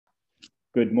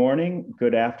Good morning,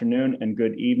 good afternoon, and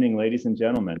good evening, ladies and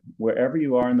gentlemen. Wherever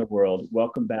you are in the world,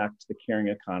 welcome back to the Caring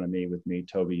Economy with me,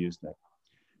 Toby Usnick.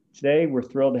 Today, we're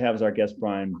thrilled to have as our guest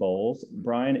Brian Boles.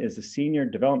 Brian is the Senior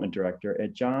Development Director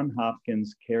at Johns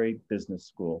Hopkins Carey Business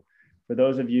School. For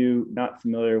those of you not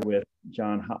familiar with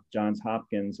Johns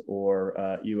Hopkins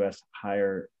or U.S.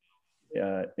 higher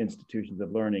institutions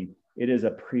of learning, it is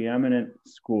a preeminent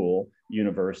school,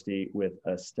 university with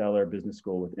a stellar business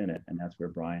school within it, and that's where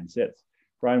Brian sits.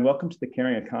 Brian, welcome to the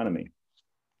Caring Economy.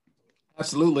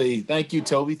 Absolutely. Thank you,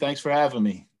 Toby. Thanks for having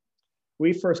me.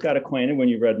 We first got acquainted when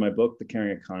you read my book, The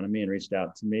Caring Economy, and reached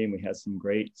out to me, and we had some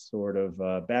great sort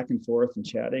of back and forth and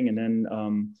chatting,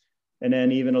 and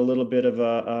then even a little bit of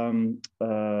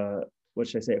a what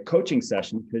should I say, a coaching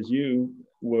session, because you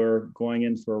were going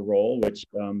in for a role which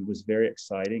was very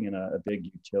exciting and a big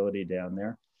utility down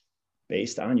there,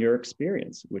 based on your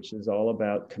experience, which is all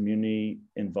about community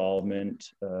involvement,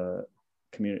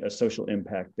 a social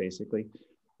impact, basically.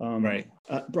 Right.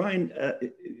 Brian,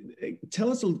 tell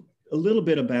us a little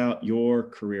bit about your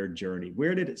career journey.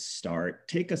 Where did it start?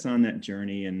 Take us on that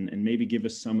journey and maybe give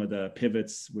us some of the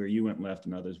pivots where you went left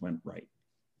and others went right.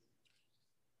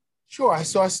 Sure.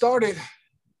 So I started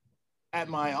at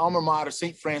my alma mater,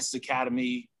 St. Francis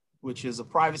Academy, which is a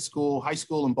private school, high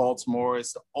school in Baltimore.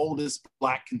 It's the oldest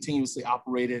Black continuously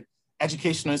operated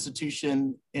educational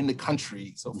institution in the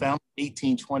country. So founded in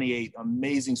 1828,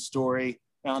 amazing story,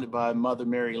 founded by Mother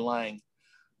Mary Lang.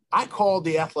 I called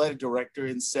the athletic director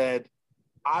and said,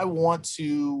 I want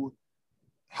to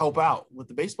help out with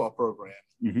the baseball program.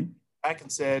 Back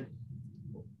and said,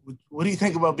 what do you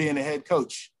think about being a head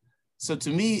coach? So to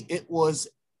me, it was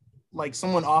like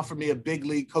someone offered me a big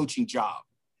league coaching job.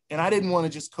 And I didn't want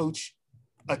to just coach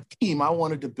a team. I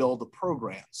wanted to build a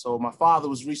program. So my father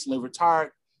was recently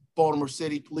retired, Baltimore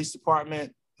City Police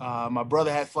Department. My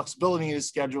brother had flexibility in his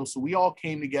schedule. So we all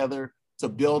came together to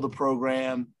build a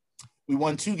program. We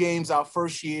won 2 games our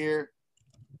first year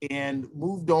and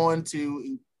moved on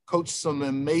to coach some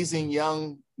amazing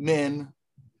young men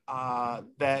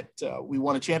that we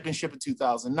won a championship in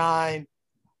 2009.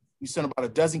 We sent about a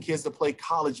dozen kids to play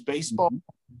college baseball.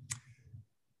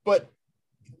 But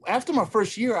after my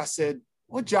first year, I said,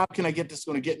 what job can I get that's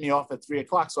going to get me off at 3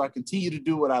 o'clock so I continue to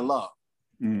do what I love?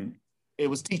 It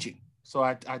was teaching. So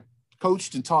I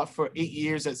coached and taught for 8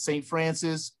 years at St.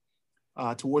 Francis.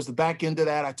 Towards the back end of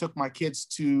that, I took my kids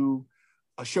to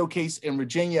a showcase in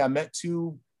Virginia. I met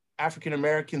 2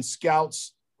 African-American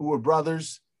scouts who were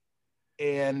brothers.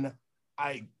 And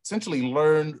I essentially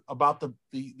learned about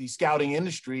the scouting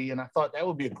industry. And I thought that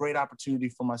would be a great opportunity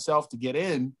for myself to get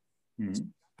in. So I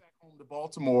got back home to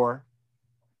Baltimore.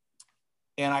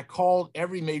 And I called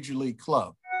every major league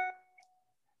club.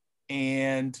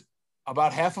 And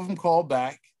about half of them called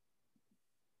back.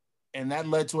 And that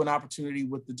led to an opportunity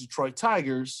with the Detroit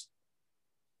Tigers,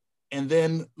 and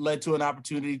then led to an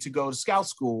opportunity to go to scout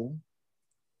school,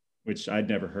 which I'd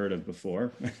never heard of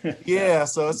before. Yeah,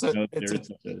 so it's an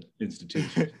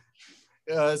institution.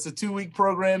 It's a 2-week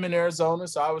program in Arizona.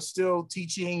 So I was still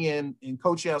teaching and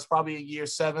coaching. I was probably in year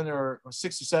 7 or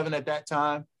 6 or 7 at that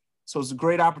time. So it was a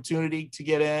great opportunity to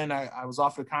get in. I was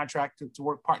offered a contract to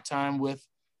work part-time with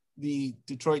the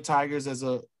Detroit Tigers as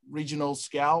a regional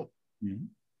scout.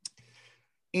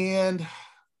 And,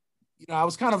 you know, I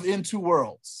was kind of in 2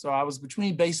 worlds. So I was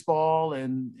between baseball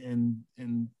and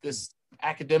this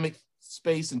academic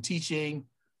space and teaching,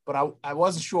 but I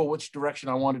wasn't sure which direction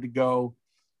I wanted to go.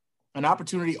 An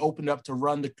opportunity opened up to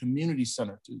run the community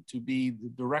center, to be the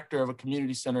director of a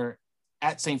community center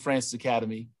at St. Francis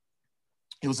Academy.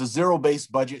 It was a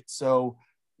zero-based budget. So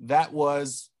that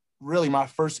was really my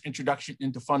first introduction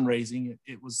into fundraising.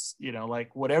 It was, you know,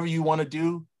 like, whatever you want to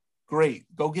do, great,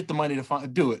 go get the money to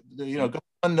do it, you know, go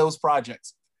fund those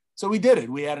projects. So we did it.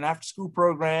 We had an after-school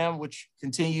program, which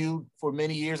continued for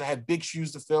many years. I had big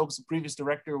shoes to fill because the previous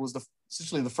director was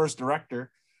essentially the first director,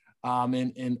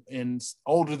 and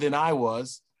older than I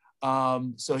was.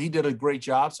 So he did a great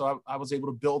job. So I was able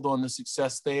to build on the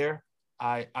success there.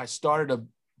 I started a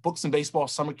books and baseball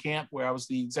summer camp where I was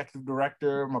the executive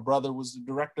director. My brother was the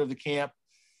director of the camp.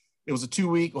 It was a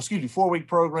 4-week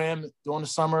program during the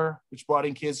summer, which brought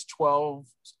in kids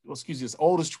as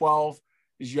old as 12,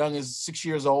 as young as 6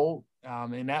 years old.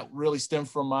 And that really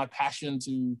stemmed from my passion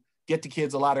to get to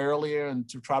kids a lot earlier and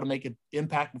to try to make an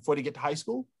impact before they get to high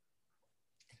school.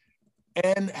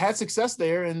 And had success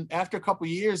there. And after a couple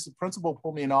of years, the principal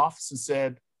pulled me in office and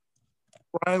said,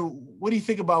 Brian, what do you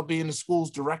think about being the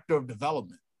school's director of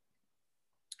development?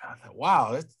 I thought,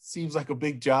 wow, that seems like a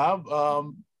big job.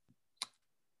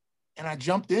 And I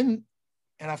jumped in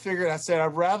and I said,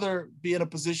 I'd rather be in a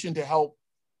position to help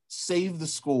save the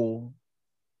school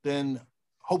then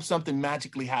hope something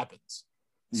magically happens.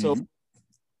 Mm-hmm. So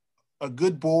a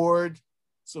good board,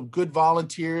 some good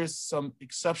volunteers, some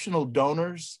exceptional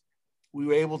donors, we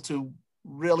were able to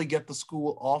really get the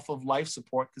school off of life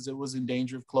support because it was in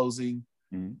danger of closing,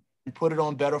 Mm-hmm. and put it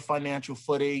on better financial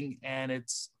footing. And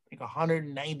it's, I think,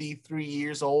 193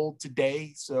 years old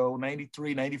today. So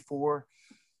 93, 94.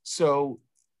 So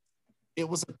it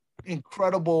was an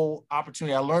incredible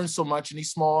opportunity. I learned so much in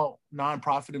these small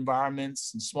nonprofit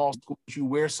environments and small schools. You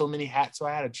wear so many hats. So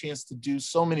I had a chance to do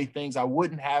so many things I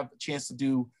wouldn't have a chance to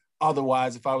do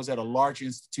otherwise if I was at a large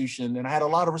institution. And I had a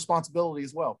lot of responsibility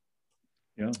as well.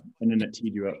 Yeah. And then it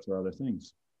teed you up for other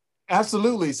things.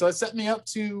 Absolutely. So it set me up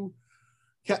to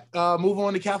move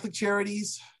on to Catholic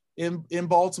Charities in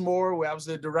Baltimore, where I was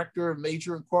the director of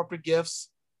major and corporate gifts.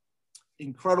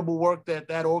 Incredible work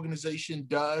that organization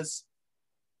does.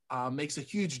 Makes a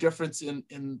huge difference in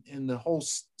the whole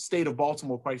state of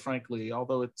Baltimore, quite frankly,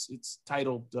 although it's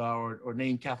titled or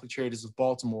named Catholic Charities of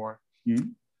Baltimore. Mm-hmm.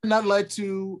 And that led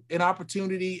to an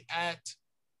opportunity at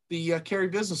the Carey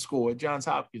Business School at Johns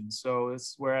Hopkins. So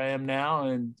it's where I am now,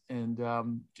 and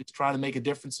just trying to make a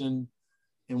difference in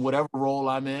whatever role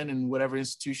I'm in and whatever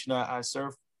institution I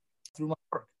serve through my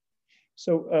work.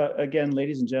 So again,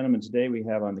 ladies and gentlemen, today we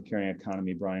have on the Caring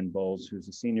Economy Brian Boles, who's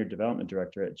the Senior Development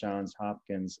Director at Johns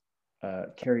Hopkins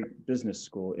Carey Business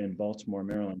School in Baltimore,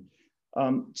 Maryland.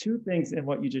 Two things in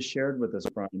what you just shared with us,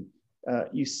 Brian.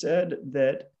 You said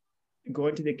that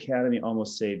going to the academy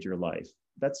almost saved your life.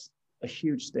 That's a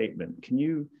huge statement. Can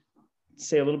you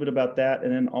say a little bit about that?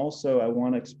 And then also, I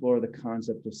want to explore the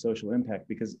concept of social impact,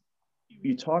 because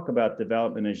you talk about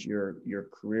development as your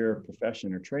career,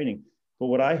 profession, or training. But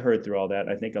what I heard through all that,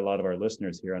 I think a lot of our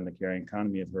listeners here on the Caring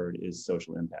Economy have heard, is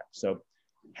social impact. So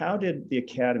how did the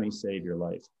academy save your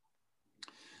life?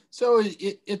 So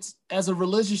it's as a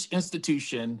religious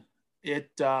institution, it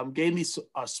gave me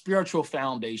a spiritual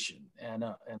foundation and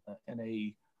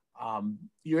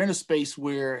you're in a space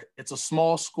where it's a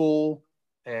small school.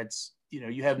 It's,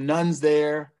 you have nuns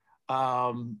there.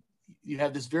 You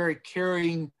have this very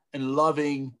caring and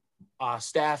loving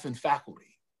staff and faculty.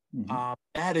 Mm-hmm.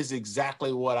 That is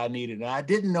exactly what I needed. And I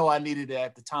didn't know I needed it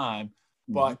at the time,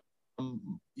 but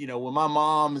when my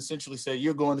mom essentially said,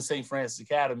 "You're going to St. Francis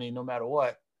Academy no matter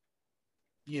what,"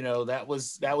 that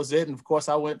was it. And of course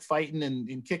I went fighting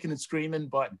and kicking and screaming,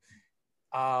 but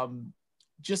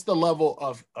just the level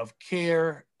of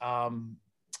care,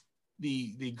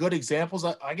 the good examples.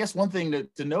 I guess one thing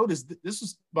to note is this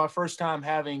was my first time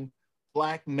having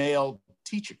Black male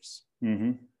teachers.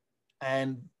 Mm-hmm.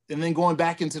 And then going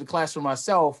back into the classroom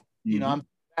myself, I'm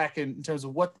back in terms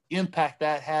of what impact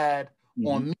that had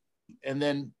on me. And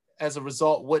then as a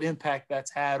result, what impact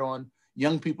that's had on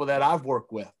young people that I've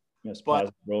worked with. Yes,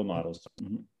 positive role models.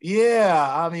 Mm-hmm.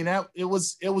 Yeah, I mean, it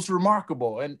was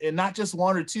remarkable. And not just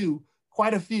one or two,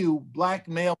 quite a few Black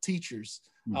male teachers.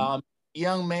 Mm-hmm.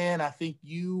 Young man, I think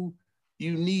you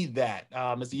need that.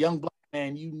 As a young Black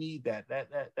man, you need that.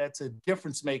 That's a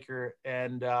difference maker.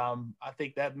 And I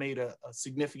think that made a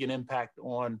significant impact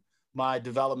on my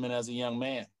development as a young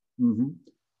man. Mm-hmm.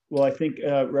 Well, I think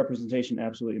representation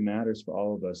absolutely matters for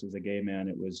all of us. As a gay man,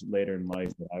 it was later in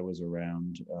life that I was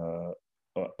around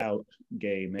out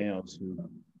gay males who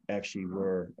actually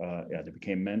were either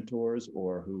became mentors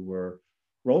or who were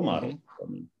role models for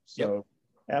me. So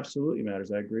absolutely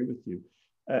matters. I agree with you.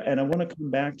 And I want to come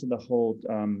back to the whole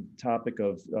topic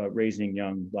of raising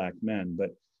young Black men,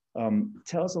 but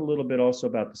tell us a little bit also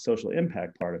about the social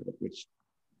impact part of it, which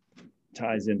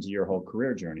ties into your whole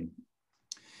career journey.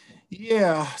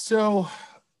 Yeah. So,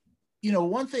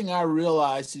 one thing I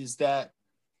realized is that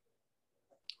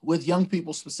with young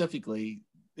people specifically,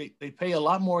 they pay a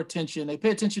lot more attention. They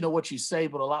pay attention to what you say,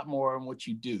 but a lot more on what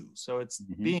you do. So it's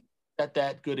being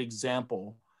that good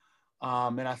example.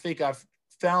 And I think I've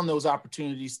found those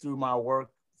opportunities through my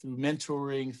work, through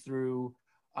mentoring, through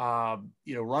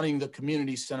running the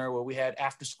community center where we had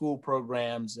after school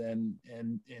programs and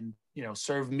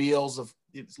serve meals of.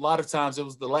 A lot of times it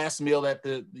was the last meal that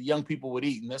the young people would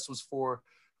eat, and this was for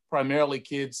primarily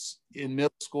kids in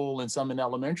middle school and some in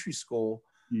elementary school.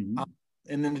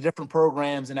 And then the different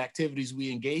programs and activities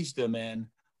we engaged them in.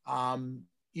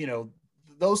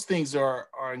 Those things are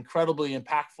incredibly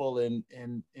impactful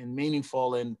and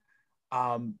meaningful. And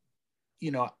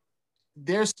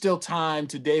there's still time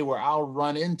today where I'll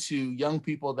run into young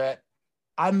people that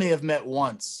I may have met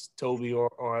once, Toby,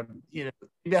 or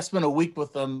maybe I spent a week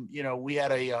with them. We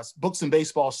had a books and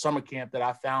baseball summer camp that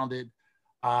I founded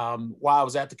while I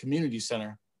was at the community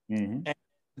center. And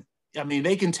I mean,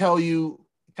 they can tell you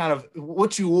kind of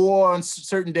what you wore on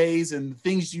certain days and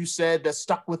things you said that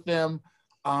stuck with them.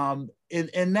 And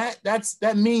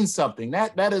that means something.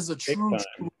 That is a true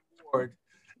reward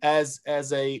as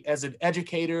an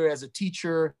educator, as a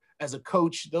teacher, as a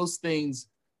coach. Those things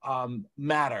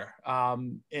matter,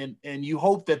 and you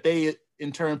hope that they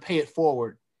in turn pay it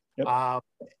forward. Yep.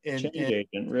 Change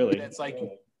agent, really. That's like a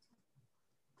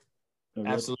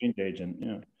real change agent,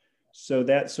 yeah. So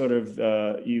that sort of,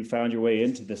 you found your way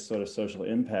into this sort of social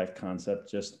impact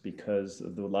concept just because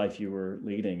of the life you were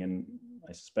leading, and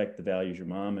I suspect the values your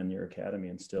mom and your academy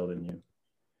instilled in you.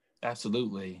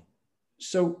 Absolutely.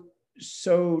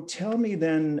 So tell me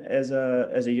then,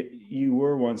 you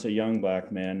were once a young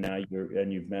Black man, now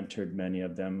you've mentored many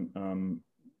of them,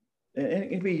 and it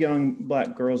can be young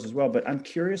Black girls as well. But I'm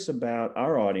curious about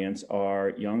our audience are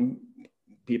young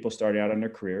people starting out on their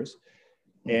careers,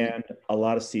 and a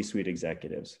lot of C-suite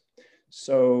executives.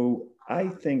 So I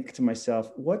think to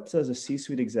myself, what does a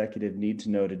C-suite executive need to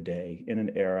know today in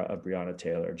an era of Breonna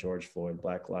Taylor, George Floyd,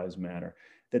 Black Lives Matter,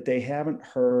 that they haven't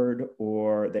heard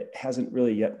or that hasn't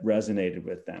really yet resonated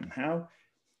with them?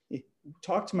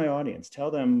 Talk to my audience.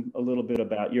 Tell them a little bit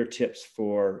about your tips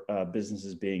for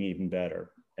businesses being even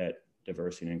better at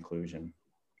diversity and inclusion.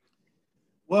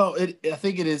 Well, I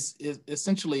think it is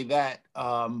essentially that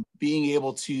being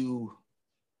able to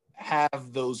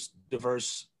have those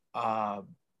diverse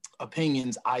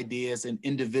opinions, ideas, and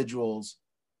individuals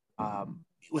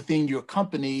within your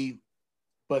company,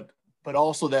 but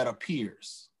also that are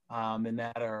peers and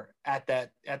that are at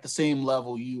the same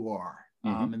level you are.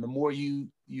 And the more you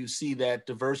see that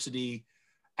diversity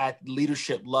at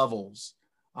leadership levels,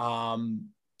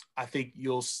 I think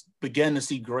you'll begin to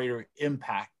see greater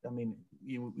impact. I mean,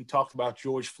 we talked about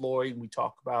George Floyd, and we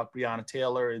talked about Breonna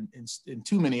Taylor, and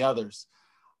too many others.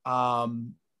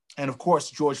 And of course,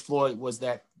 George Floyd was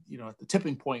that, at the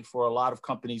tipping point for a lot of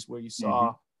companies where you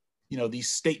saw, these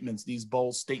statements, these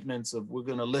bold statements of we're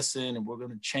going to listen and we're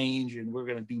going to change and we're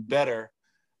going to do better.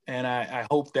 And I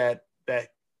hope that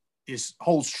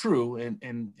holds true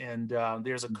and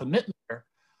there's a commitment there.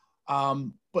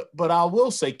 But I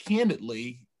will say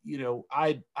candidly,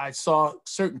 I saw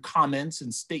certain comments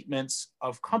and statements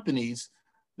of companies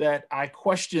that I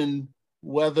questioned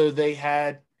whether they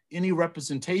had any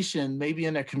representation maybe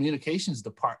in their communications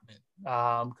department,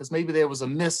 because maybe there was a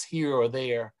miss here or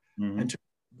there in terms of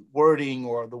wording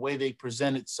or the way they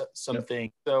presented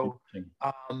something. So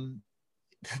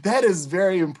that is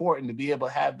very important to be able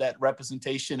to have that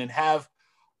representation and have,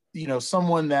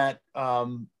 someone that,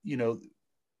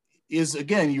 is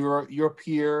again your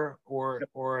peer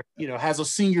or has a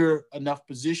senior enough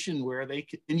position where they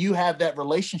can, and you have that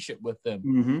relationship with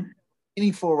them,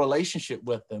 meaningful relationship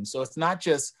with them. So it's not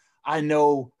just I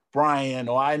know Brian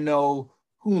or I know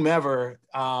whomever.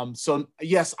 So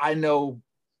yes, I know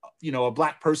a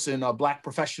Black person, a Black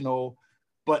professional,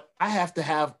 but I have to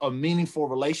have a meaningful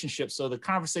relationship. So the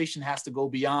conversation has to go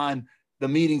beyond the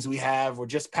meetings we have. We're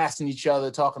just passing each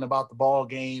other, talking about the ball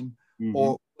game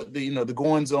or the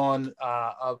goings on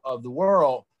of the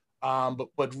world.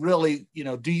 But really,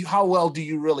 how well do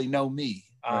you really know me?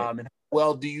 And how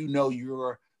well do you know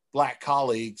your Black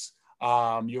colleagues?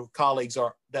 Your colleagues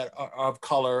that are of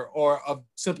color or of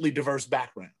simply diverse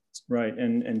backgrounds. Right,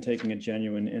 and taking a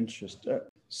genuine interest.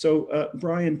 So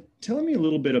Brian, tell me a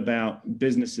little bit about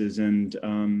businesses and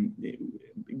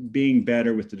being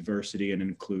better with the diversity and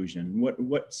inclusion.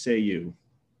 What say you?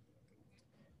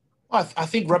 Well, I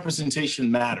think representation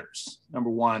matters, number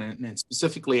one, and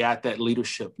specifically at that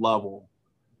leadership level.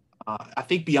 I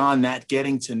think beyond that,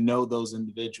 getting to know those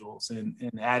individuals and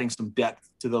adding some depth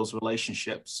to those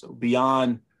relationships. So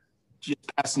beyond just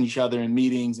passing each other in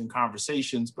meetings and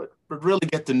conversations, but really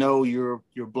get to know your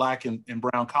Black and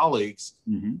brown colleagues.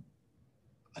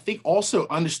 I think also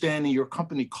understanding your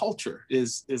company culture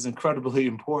is incredibly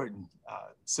important.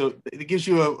 So it gives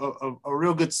you a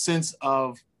real good sense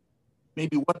of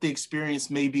maybe what the experience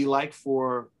may be like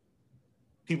for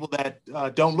people that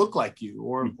don't look like you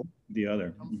or the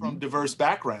other come from diverse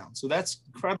backgrounds. So that's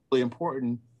incredibly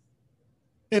important.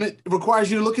 And it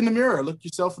requires you to look in the mirror, look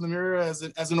yourself in the mirror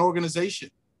as an organization,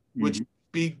 which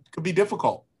could be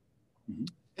difficult. And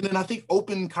then I think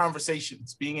open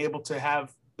conversations, being able to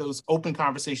have those open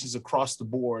conversations across the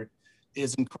board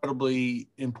is incredibly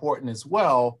important as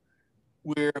well,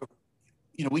 where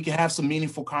we can have some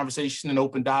meaningful conversation and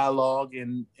open dialogue,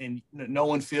 and no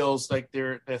one feels like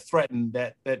they're threatened.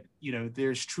 That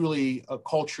there's truly a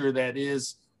culture that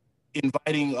is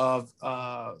inviting of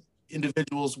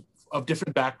individuals of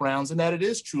different backgrounds, and that it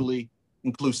is truly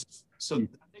inclusive. So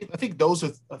I think those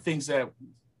are things that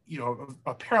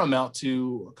are paramount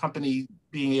to a company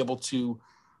being able to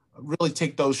really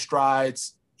take those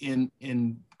strides in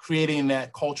creating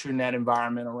that culture and that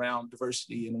environment around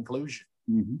diversity and inclusion.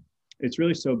 Mm-hmm. It's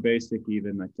really so basic,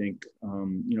 even, I think,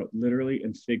 literally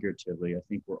and figuratively. I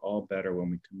think we're all better when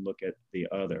we can look at the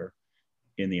other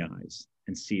in the eyes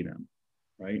and see them,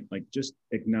 right? Like just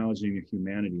acknowledging your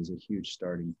humanity is a huge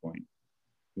starting point.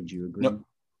 Would you agree?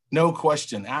 No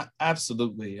question.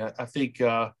 Absolutely. I think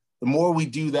the more we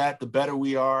do that, the better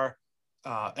we are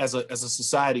as a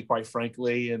society, quite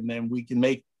frankly. And then we can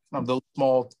make those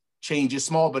small changes,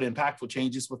 small but impactful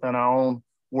changes within our own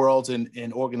worlds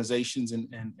and organizations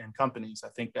and companies. I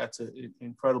think that's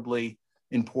incredibly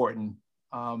important.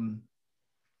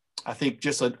 I think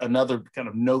just another kind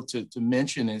of note to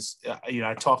mention is,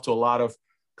 I talk to a lot of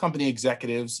company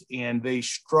executives and they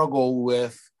struggle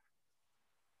with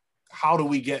how do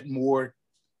we get more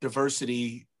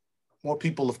diversity, more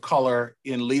people of color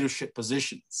in leadership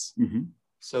positions. Mm-hmm.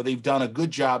 So they've done a good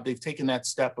job. They've taken that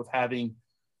step of having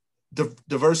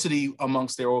diversity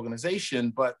amongst their organization,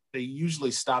 but they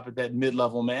usually stop at that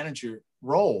mid-level manager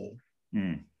role.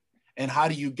 Mm. And how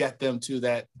do you get them to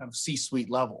that kind of C-suite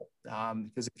level?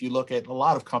 Because if you look at a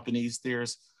lot of companies,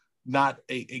 there's not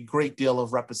a great deal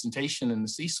of representation in the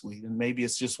C-suite, and maybe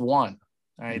it's just one,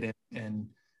 right? Mm. And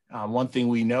one thing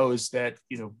we know is that,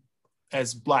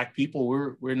 as Black people,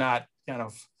 we're not kind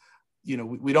of,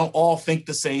 we don't all think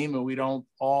the same, and we don't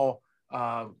all,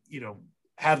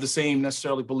 have the same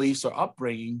necessarily beliefs or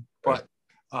upbringing, but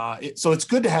so it's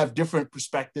good to have different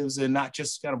perspectives and not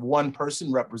just kind of one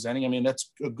person representing. I mean,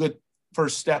 that's a good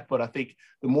first step, but I think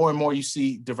the more and more you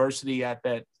see diversity at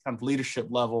that kind of leadership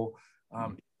level,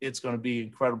 it's going to be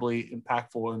incredibly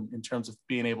impactful in terms of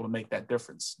being able to make that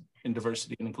difference in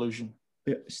diversity and inclusion.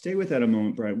 Yeah, stay with that a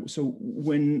moment, Brian. So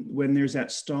when there's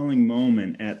that stalling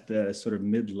moment at the sort of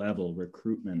mid-level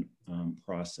recruitment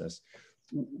process,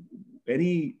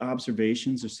 any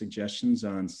observations or suggestions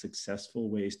on successful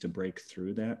ways to break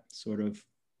through that sort of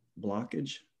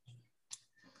blockage?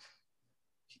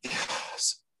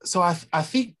 So I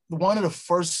think one of the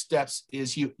first steps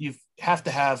is you have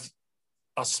to have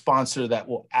a sponsor that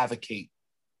will advocate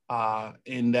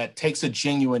and that takes a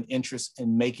genuine interest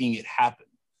in making it happen.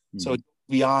 Mm-hmm. So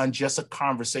beyond just a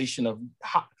conversation of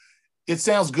it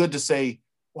sounds good to say,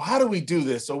 well, how do we do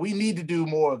this? So we need to do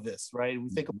more of this, right? We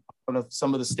think of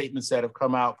some of the statements that have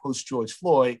come out post George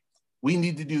Floyd. We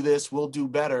need to do this. We'll do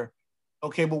better.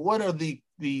 Okay, but what are the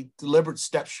deliberate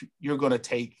steps you're going to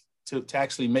take to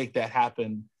actually make that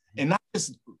happen? And not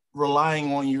just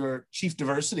relying on your chief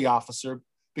diversity officer,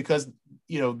 because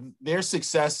their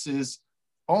success is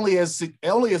only as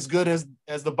good as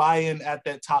the buy-in at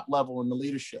that top level in the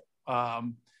leadership.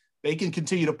 They can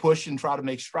continue to push and try to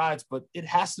make strides, but it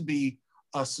has to be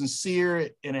a sincere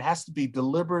and it has to be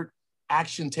deliberate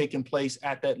action taking place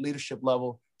at that leadership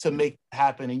level to make it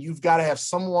happen. And you've got to have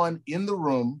someone in the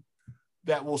room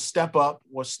that will step up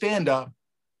or stand up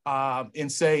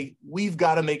and say, we've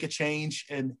got to make a change.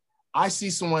 And I see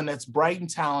someone that's bright and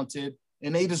talented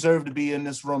and they deserve to be in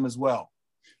this room as well.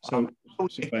 So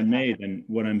if I may, then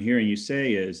what I'm hearing you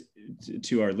say is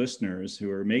to our listeners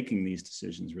who are making these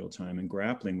decisions real time and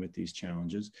grappling with these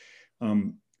challenges,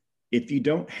 if you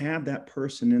don't have that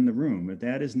person in the room, if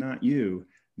that is not you,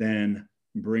 then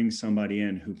bring somebody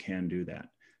in who can do that.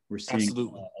 We're seeing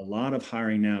a lot of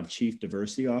hiring now of chief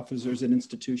diversity officers at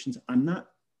institutions. I'm not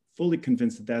fully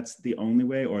convinced that that's the only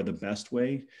way or the best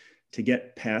way to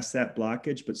get past that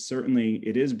blockage, but certainly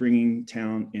it is bringing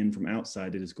talent in from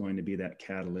outside that is going to be that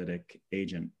catalytic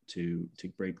agent to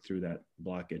break through that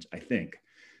blockage. I think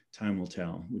time will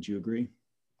tell. Would you agree?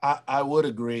 I would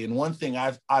agree. And one thing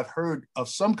I've heard of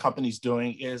some companies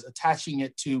doing is attaching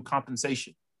it to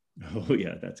compensation. Oh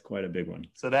yeah, that's quite a big one.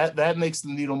 So that makes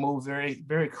the needle move very,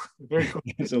 very, very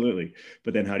quickly. Absolutely.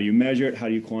 But then how do you measure it? How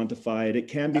do you quantify it? It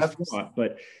can be fraught,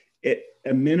 but at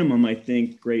a minimum, I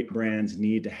think great brands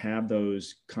need to have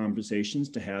those conversations,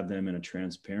 to have them in a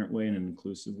transparent way and an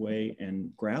inclusive way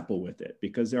and grapple with it,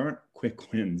 because there aren't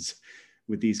quick wins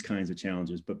with these kinds of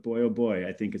challenges. But boy, oh boy,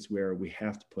 I think it's where we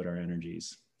have to put our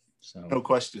energies. So no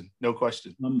question.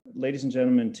 Ladies and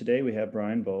gentlemen, today we have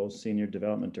Brian Boles, Senior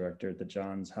Development Director at the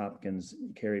Johns Hopkins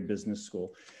Carey Business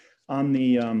School. On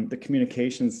the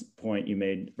communications point you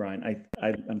made, Brian,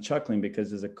 I'm chuckling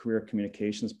because as a career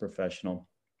communications professional,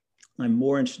 I'm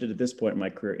more interested at this point in my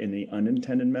career in the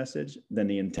unintended message than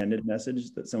the intended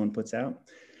message that someone puts out.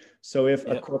 So if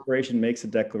a corporation makes a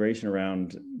declaration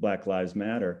around Black Lives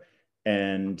Matter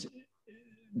and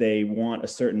they want a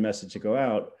certain message to go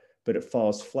out, but it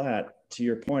falls flat, to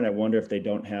your point, I wonder if they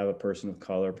don't have a person of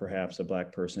color, perhaps a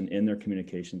Black person in their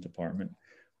communications department.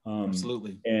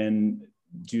 Absolutely. And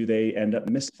do they end up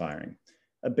misfiring?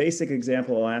 a basic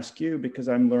example I'll ask you, because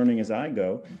I'm learning as I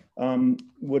go.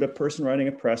 Would a person writing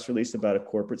a press release about a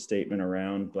corporate statement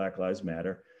around Black Lives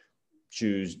Matter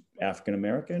choose African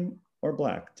American or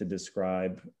Black to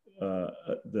describe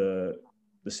the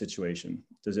situation?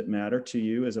 Does it matter to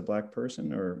you as a Black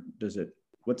person, or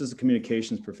what does the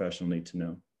communications professional need to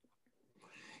know?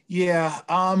 Yeah.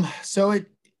 I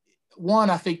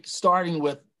think starting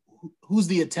with who's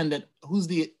the attendant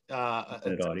audience,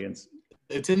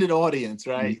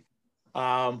 right?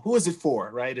 Mm-hmm. Who is it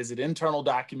for, right? Is it internal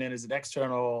document? Is it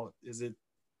external? Is it,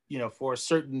 for a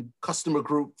certain customer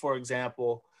group, for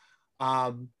example?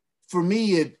 For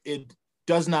me, it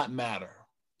does not matter.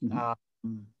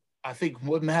 Mm-hmm. I think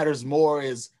what matters more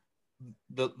is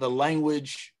the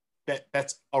language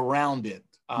that's around it,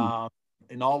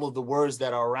 and all of the words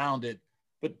that are around it.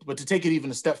 But to take it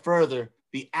even a step further,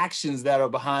 the actions that are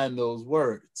behind those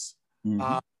words.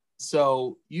 Mm-hmm.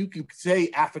 So you can say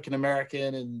African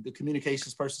American, and the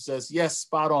communications person says, yes,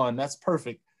 spot on, that's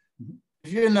perfect. Mm-hmm.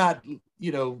 If you're not,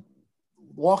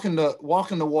 walking the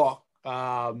walk,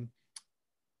 and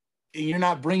you're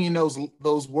not bringing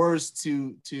those words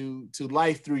to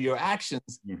life through your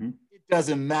actions, mm-hmm. it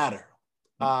doesn't matter.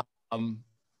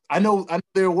 I know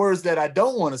there are words that I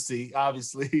don't want to see,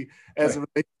 obviously, as it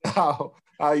relates to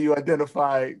how you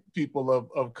identify people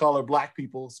of color, Black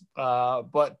people.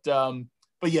 But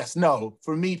yes, no,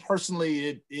 for me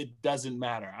personally, it doesn't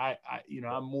matter.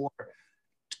 I'm more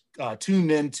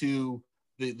tuned into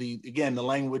the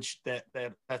language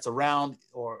that's around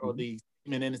or the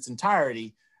statement in its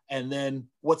entirety, and then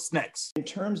what's next. In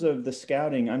terms of the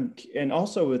scouting, and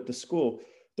also with the school,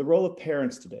 the role of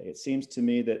parents today, it seems to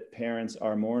me that parents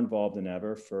are more involved than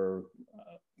ever for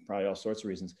probably all sorts of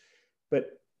reasons.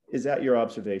 But is that your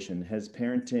observation? Has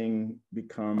parenting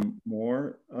become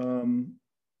more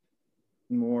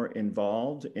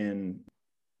involved in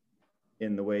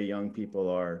the way young people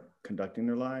are conducting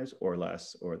their lives, or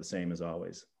less, or the same as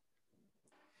always?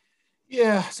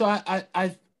 Yeah, so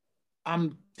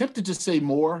I'm tempted to say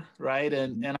more, right?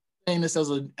 And I'm saying this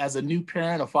as a new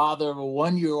parent, a father of a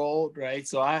 1-year-old, right?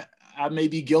 So I may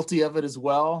be guilty of it as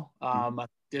well.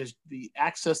 There's the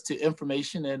access to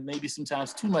information, and maybe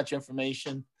sometimes too much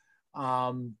information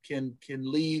can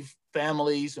leave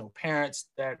families or parents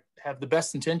that have the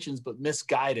best intentions but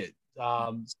misguided.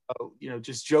 So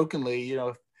just jokingly,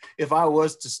 if I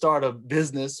was to start a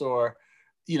business, or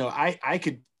I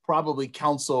could probably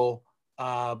counsel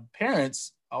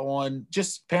parents on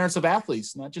just parents of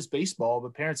athletes, not just baseball,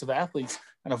 but parents of athletes,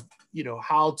 kind of,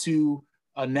 how to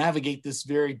navigate this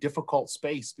very difficult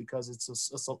space, because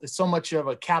it's so much of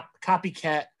a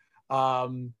copycat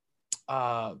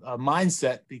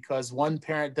mindset, because one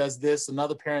parent does this,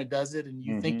 another parent does it, and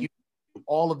you mm-hmm. think you do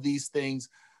all of these things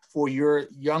for your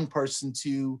young person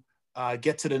to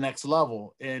get to the next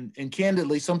level. And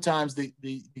candidly, sometimes the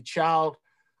child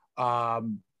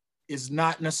is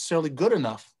not necessarily good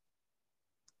enough.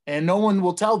 And no one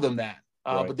will tell them that,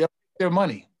 right. But they'll take their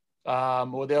money,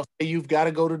 or they'll say you've got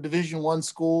to go to Division I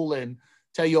school, and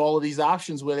tell you all of these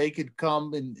options where they could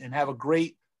come and have a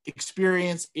great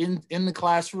experience in the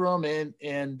classroom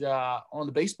and on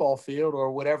the baseball field,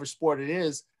 or whatever sport it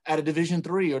is, at a Division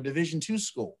III or Division II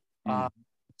school. Yep.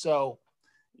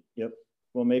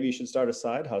 Well, maybe you should start a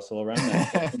side hustle around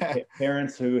that.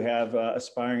 Parents who have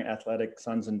aspiring athletic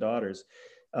sons and daughters.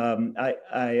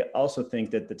 I also think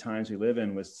that the times we live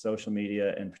in with social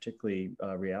media, and particularly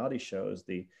reality shows,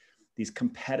 these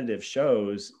competitive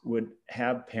shows would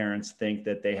have parents think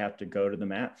that they have to go to the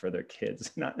mat for their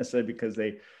kids, not necessarily because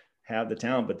they have the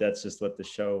talent, but that's just what the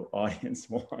show audience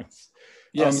wants.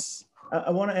 Yes. I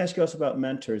want to ask you also about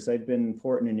mentors. They've been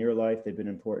important in your life. They've been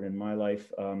important in my life.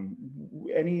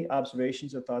 Any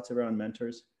observations or thoughts around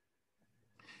mentors?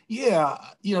 Yeah,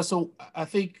 so I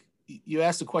think you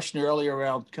asked a question earlier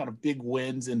around kind of big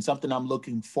wins, and something I'm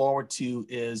looking forward to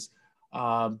is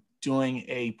doing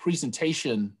a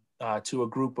presentation to a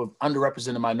group of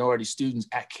underrepresented minority students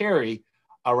at Carey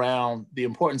around the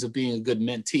importance of being a good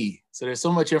mentee. So there's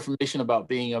so much information about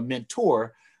being a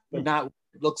mentor, but not what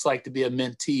it looks like to be a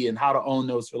mentee, and how to own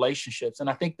those relationships. And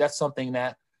I think that's something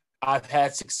that I've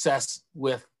had success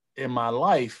with in my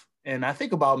life. And I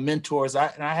think about mentors, I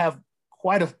have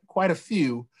quite a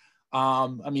few.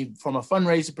 From a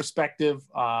fundraising perspective,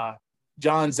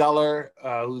 John Zeller,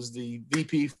 who's the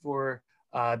VP for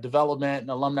Development and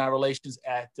Alumni Relations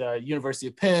at University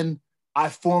of Penn, I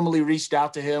formally reached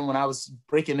out to him when I was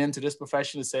breaking into this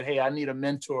profession and said, hey, I need a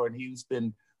mentor. And he's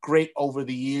been great over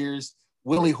the years.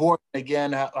 Willie Horton,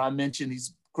 again, I mentioned, he's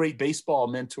a great baseball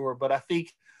mentor. But I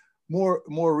think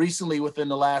more recently, within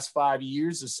the last 5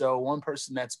 years or so, one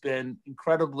person that's been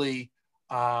incredibly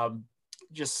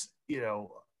just,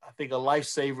 I think a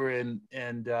lifesaver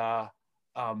and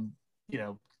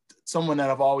someone that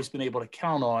I've always been able to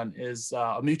count on is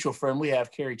a mutual friend we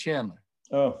have, Carey Chandler.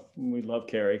 Oh, we love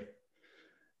Carey.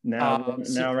 Now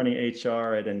running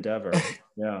HR at Endeavor.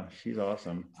 Yeah, she's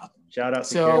awesome. Shout out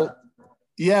to Carey.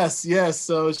 Yes.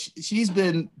 So she's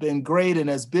been great, and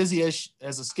as busy as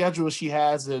a schedule she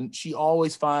has, and she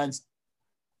always finds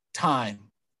time.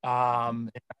 I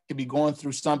could be going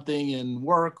through something in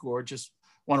work, or just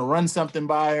want to run something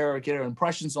by her or get her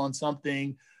impressions on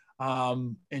something.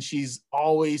 And she's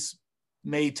always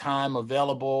made time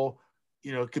available.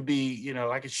 It could be,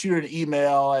 I could shoot her an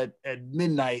email at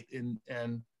midnight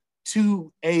and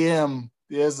 2 a.m.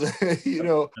 there's a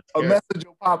message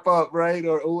will pop up, right?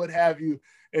 Or what have you.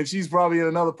 And she's probably in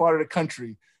another part of the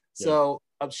country. Yeah. So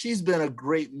she's been a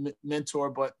great mentor,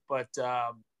 but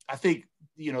I think,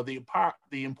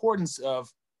 the importance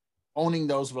of owning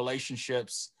those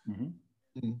relationships,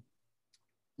 mm-hmm.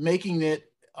 making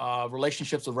it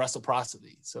relationships of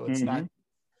reciprocity. So it's mm-hmm.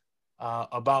 not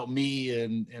about me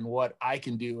and what I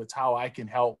can do, it's how I can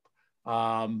help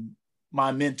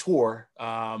my mentor.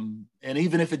 And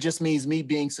even if it just means me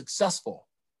being successful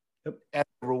as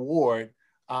a reward,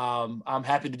 I'm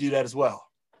happy to do that as well.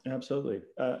 Absolutely.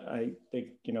 I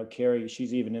think, Carey,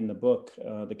 she's even in the book,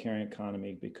 The Caring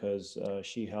Economy, because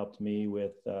she helped me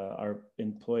with our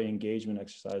employee engagement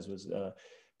exercise was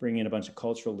bringing in a bunch of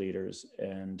cultural leaders.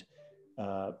 And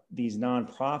these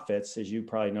nonprofits, as you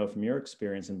probably know from your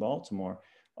experience in Baltimore,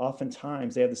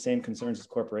 oftentimes they have the same concerns as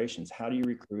corporations. How do you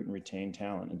recruit and retain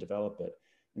talent and develop it?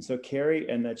 And so Carey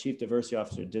and the Chief Diversity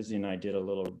Officer, Disney, and I did a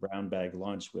little brown bag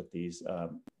lunch with these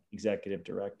executive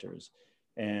directors.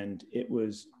 And it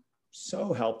was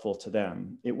so helpful to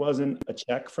them. It wasn't a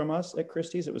check from us at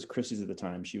Christie's. It was Christie's at the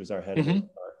time. She was our head mm-hmm. of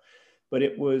HR. But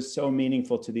it was so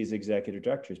meaningful to these executive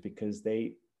directors because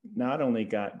they not only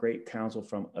got great counsel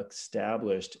from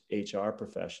established HR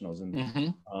professionals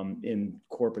mm-hmm. In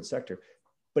corporate sector,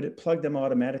 but it plugged them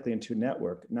automatically into a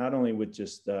network, not only with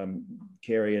just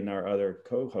Carey and our other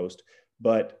co-host,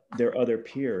 but their other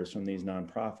peers from these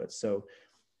nonprofits. So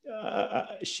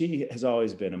she has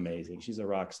always been amazing. She's a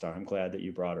rock star. I'm glad that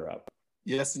you brought her up.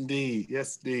 Yes, indeed.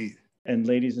 Yes, indeed. And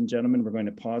ladies and gentlemen, we're going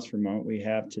to pause for a moment. We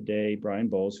have today Brian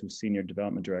Boles, who's Senior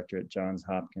Development Director at Johns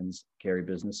Hopkins Carey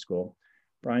Business School.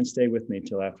 Brian, stay with me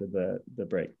till after the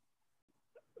break.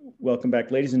 Welcome back,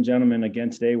 ladies and gentlemen.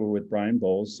 Again, today we're with Brian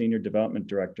Boles, Senior Development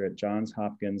Director at Johns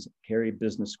Hopkins Carey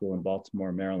Business School in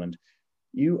Baltimore, Maryland.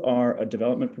 You are a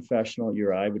development professional.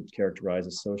 I would characterize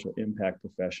a social impact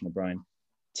professional, Brian.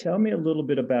 Tell me a little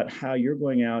bit about how you're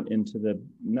going out into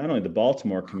not only the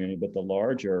Baltimore community, but the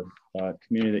larger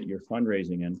community that you're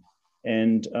fundraising in,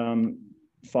 and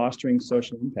fostering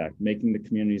social impact, making the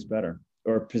communities better,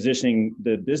 or positioning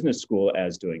the business school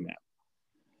as doing that.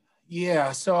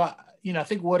 Yeah, so I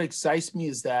think what excites me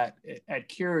is that at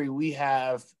Carey we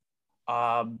have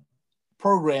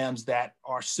programs that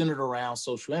are centered around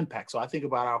social impact. So I think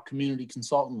about our community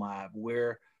consultant lab,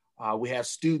 where we have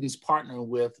students partnering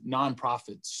with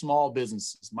nonprofits, small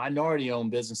businesses, minority-owned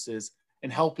businesses,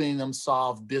 and helping them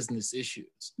solve business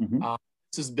issues. Mm-hmm.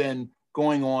 This has been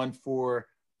going on for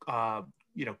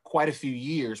quite a few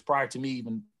years prior to me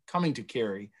even coming to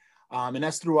Carey, and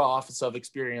that's through our Office of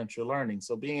Experiential Learning.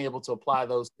 So being able to apply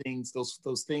those things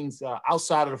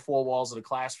outside of the four walls of the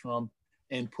classroom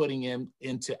and putting them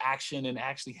into action and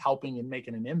actually helping and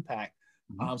making an impact.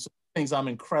 Mm-hmm. So things I'm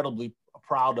incredibly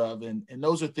proud of, and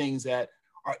those are things that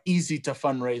are easy to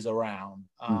fundraise around.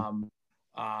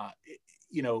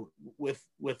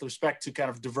 With respect to kind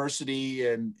of diversity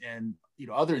and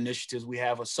other initiatives, we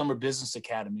have a summer business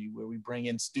academy where we bring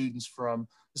in students from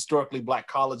historically Black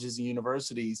colleges and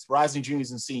universities, rising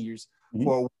juniors and seniors, mm-hmm.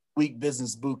 for a week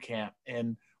business boot camp.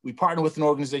 And we partner with an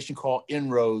organization called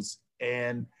Inroads,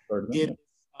 and it's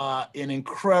an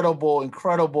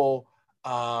incredible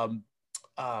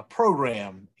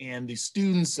program, and the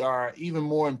students are even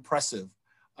more impressive.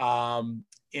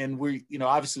 And we,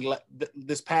 obviously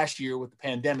this past year with the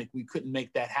pandemic, we couldn't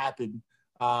make that happen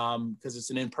because it's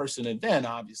an in-person event,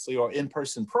 obviously, or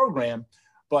in-person program.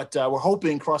 But we're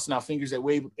hoping, crossing our fingers, that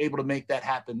we're able to make that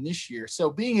happen this year. So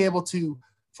being able to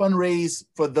fundraise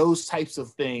for those types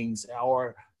of things,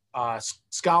 or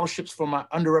scholarships for my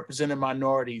underrepresented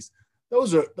minorities,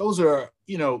 those are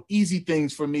easy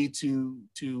things for me to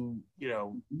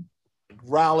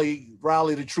rally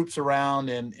the troops around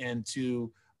and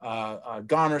to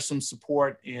garner some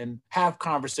support and have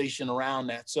conversation around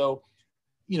that. So,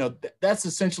 that's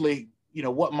essentially,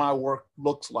 what my work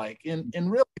looks like. And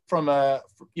really from a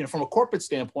corporate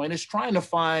standpoint, it's trying to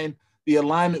find the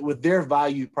alignment with their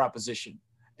value proposition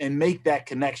and make that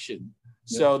connection.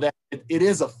 so that it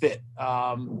is a fit,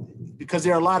 because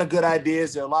there are a lot of good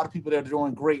ideas. There are a lot of people that are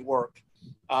doing great work,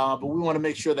 but we want to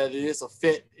make sure that it is a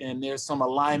fit and there's some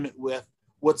alignment with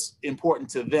what's important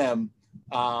to them,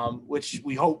 which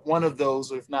we hope one of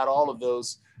those, or if not all of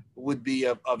those, would be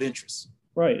of interest.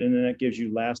 Right, and then that gives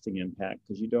you lasting impact,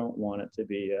 because you don't want it to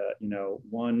be,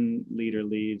 one leader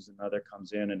leaves, another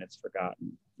comes in, and it's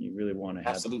forgotten. You really want to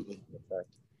have Absolutely that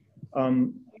effect.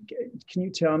 Can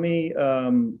you tell me,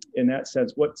 in that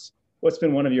sense, what's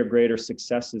been one of your greater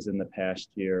successes in the past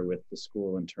year with the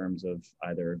school in terms of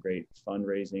either a great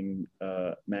fundraising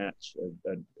match,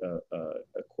 a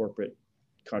corporate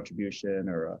contribution,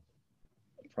 or a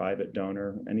private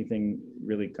donor? Anything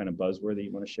really kind of buzzworthy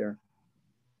you want to share?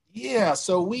 Yeah,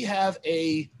 so we have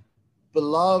a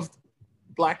beloved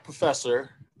Black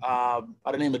professor by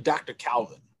the name of Dr.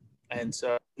 Calvin. And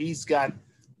so he's got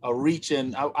a reach,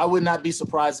 and I would not be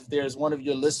surprised if there's one of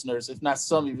your listeners, if not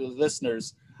some of your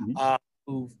listeners,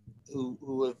 who's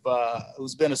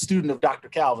been a student of Dr.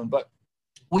 Calvin. But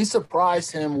we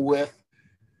surprised him with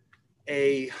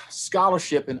a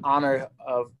scholarship in honor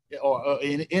of, or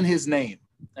in his name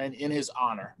and in his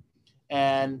honor.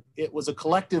 And it was a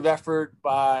collective effort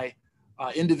by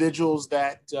individuals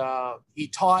that he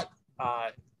taught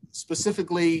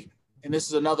specifically, and this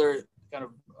is another kind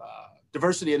of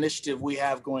diversity initiative we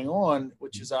have going on,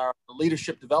 which is our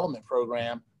leadership development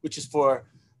program, which is for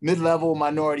mid-level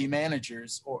minority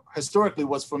managers, or historically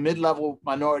was for mid-level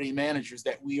minority managers,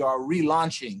 that we are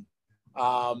relaunching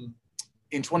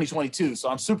in 2022. So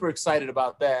I'm super excited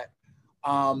about that.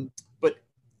 But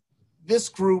this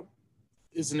group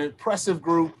is an impressive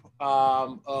group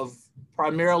of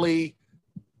primarily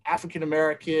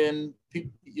African-American,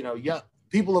 young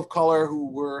people of color who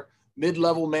were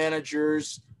mid-level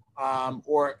managers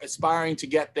or aspiring to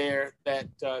get there, that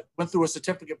went through a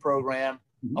certificate program.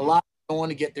 A lot don't want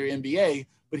to get their MBA,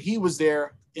 but he was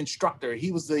their instructor.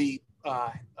 He was the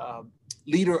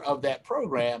leader of that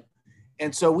program.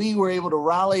 And so we were able to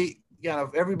rally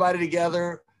everybody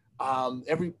together,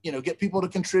 get people to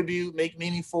contribute, make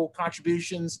meaningful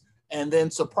contributions, and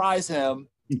then surprise him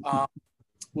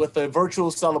with a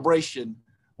virtual celebration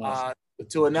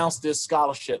to announce this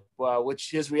scholarship,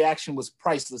 which his reaction was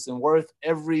priceless and worth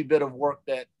every bit of work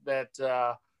that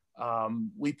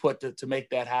we put to make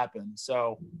that happen.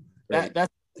 So that's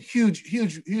a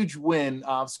huge win,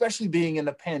 especially being in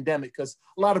the pandemic, because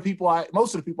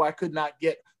most of the people I could not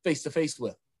get face to face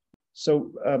with.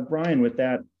 So Brian, with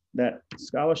that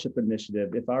scholarship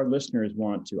initiative, if our listeners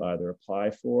want to either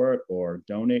apply for it or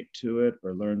donate to it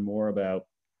or learn more about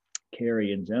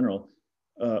Carey in general,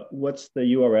 what's the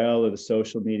URL or the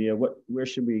social media? Where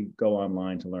should we go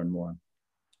online to learn more?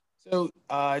 So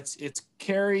it's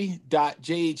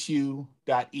carey.jhu.edu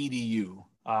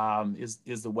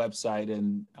is the website,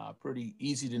 and pretty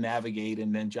easy to navigate.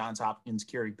 And then Johns Hopkins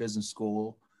Carey Business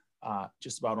School,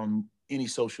 just about on any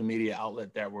social media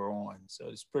outlet that we're on. So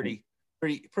it's pretty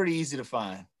easy to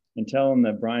find. And tell them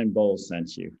that Brian Boles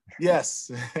sent you.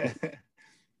 Yes.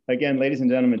 Again, ladies and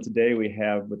gentlemen, today we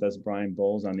have with us Brian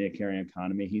Boles on the Carey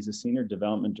Economy. He's a senior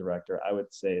development director, I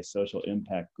would say a social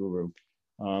impact guru,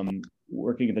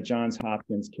 working at the Johns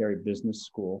Hopkins Carey Business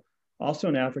School. Also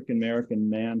an African-American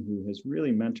man who has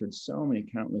really mentored so many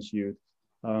countless youth,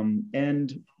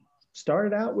 and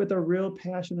started out with a real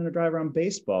passion and a drive around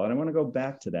baseball. And I want to go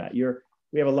back to that.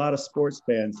 We have a lot of sports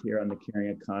fans here on the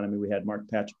Carey Economy. We had Mark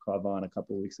Patrick on a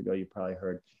couple of weeks ago. You probably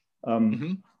heard.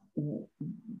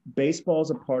 Baseball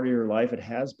is a part of your life. It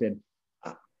has been.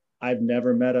 I've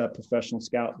never met a professional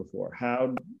scout before.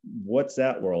 What's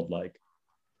that world like?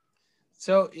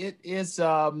 So it is.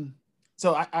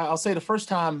 I'll say the first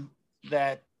time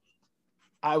that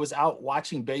I was out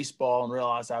watching baseball and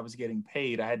realized I was getting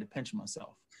paid, I had to pinch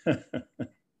myself. But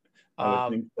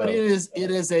it's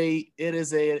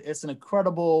an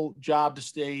incredible job to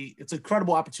stay. It's an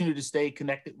incredible opportunity to stay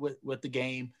connected with the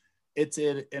game. It's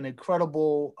an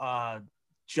incredible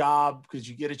job because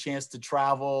you get a chance to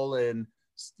travel and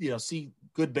see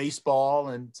good baseball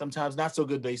and sometimes not so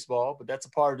good baseball, but that's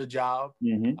a part of the job.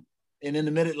 Mm-hmm. And in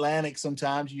the Mid-Atlantic,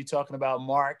 sometimes you're talking about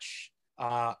March,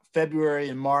 February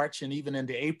and March, and even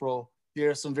into April, there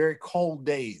are some very cold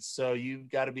days. So you've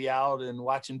got to be out and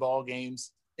watching ball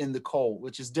games in the cold,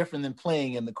 which is different than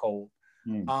playing in the cold.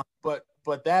 Mm.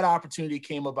 But that opportunity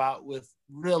came about with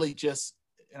really just,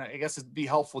 and I guess it'd be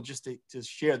helpful just to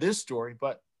share this story,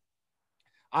 but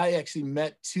I actually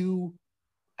met two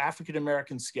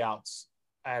African-American scouts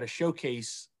at a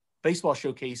showcase, baseball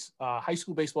showcase, high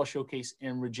school baseball showcase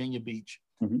in Virginia Beach,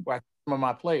 mm-hmm. where I met some of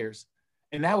my players.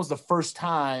 And that was the first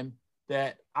time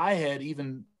that I had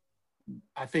even,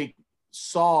 I think,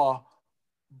 saw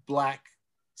Black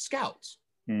scouts.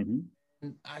 Mm-hmm.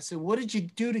 And I said, what did you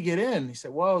do to get in? He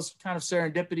said, well, it's kind of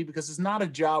serendipity because it's not a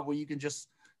job where you can just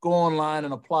go online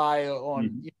and apply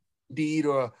on Indeed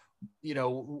or,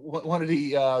 one of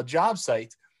the job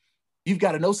sites. You've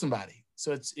got to know somebody.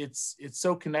 So it's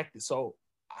so connected. So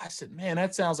I said, man,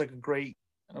 that sounds like a great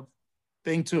kind of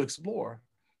thing to explore.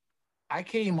 I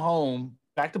came home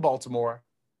back to Baltimore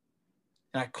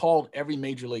and I called every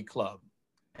major league club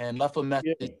and left a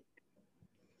message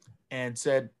and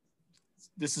said,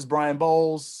 this is Brian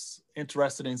Boles,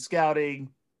 interested in scouting,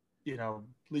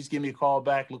 please give me a call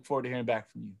back. Look forward to hearing back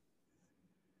from you.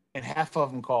 And half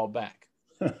of them called back.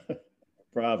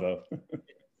 Bravo.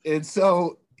 And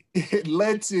so it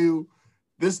led to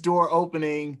this door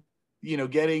opening,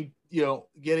 getting in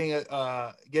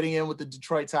with the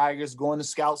Detroit Tigers, going to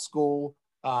scout school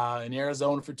in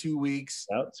Arizona for 2 weeks.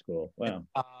 Scout school, wow.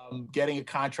 Getting a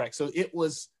contract. So it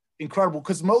was incredible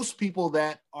because most people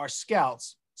that are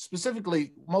scouts,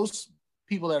 specifically most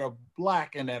people that are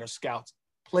Black and that are scouts,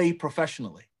 play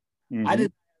professionally. Mm-hmm. I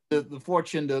didn't have the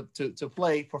fortune to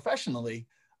play professionally,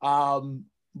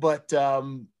 but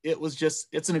it was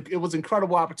an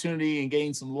incredible opportunity and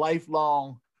gained some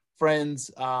lifelong friends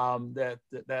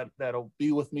that'll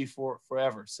be with me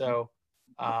forever. So,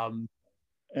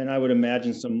 and I would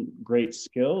imagine some great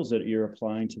skills that you're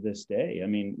applying to this day. I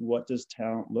mean, what does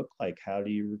talent look like? How do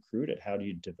you recruit it? How do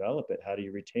you develop it? How do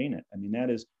you retain it? I mean,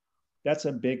 that's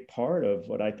a big part of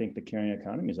what I think the caring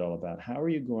economy is all about. How are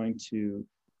you going to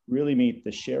really meet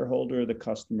the shareholder, the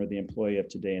customer, the employee of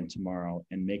today and tomorrow,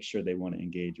 and make sure they want to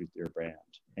engage with your brand?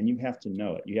 And you have to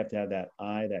know it. You have to have that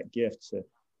eye, that gift to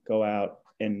go out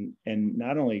and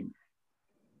not only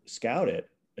scout it,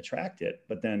 attract it,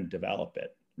 but then develop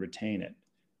it, retain it,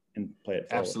 and play it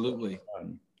forward. Absolutely.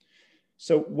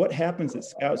 So what happens at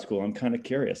Scout School? I'm kind of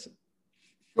curious.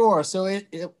 Sure. So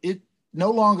it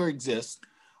no longer exists,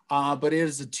 but it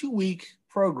is a 2-week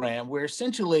program where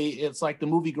essentially it's like the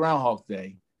movie Groundhog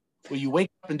Day, where you wake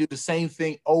up and do the same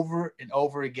thing over and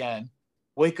over again.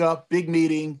 Wake up, big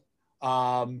meeting.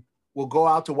 We'll go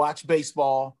out to watch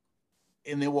baseball,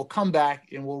 and then we'll come back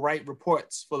and we'll write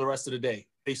reports for the rest of the day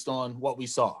based on what we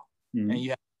saw. Mm-hmm. And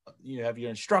you have your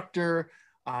instructor.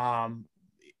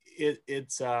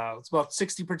 It's about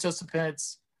 60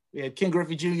 participants. We had Ken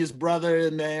Griffey Jr.'s brother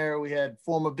in there. We had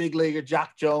former big leaguer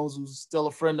Jock Jones, who's still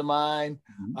a friend of mine.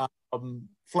 Mm-hmm.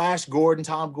 Flash Gordon,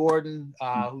 Tom Gordon,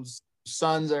 whose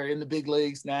sons are in the big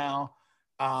leagues now.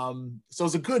 So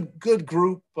it's a good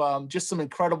group. Just some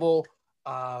incredible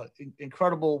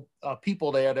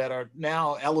people there that are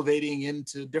now elevating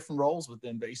into different roles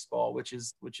within baseball, which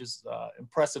is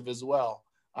impressive as well.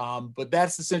 But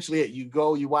that's essentially it. You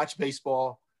go, you watch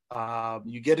baseball,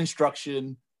 you get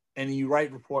instruction, and you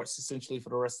write reports essentially for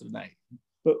the rest of the night.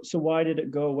 But so why did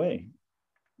it go away?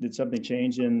 Did something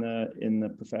change in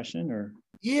the profession, or?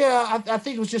 Yeah, I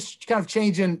think it was just kind of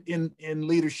changing in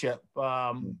leadership.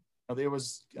 There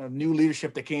was new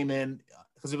leadership that came in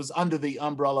because it was under the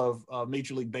umbrella of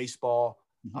Major League Baseball.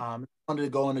 Wanted to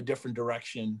go in a different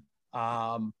direction.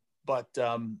 But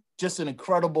just an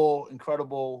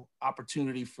incredible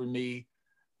opportunity for me.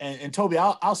 And Toby,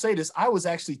 I'll say this, I was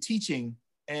actually teaching,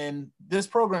 and this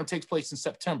program takes place in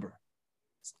September.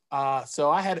 So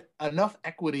I had enough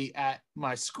equity at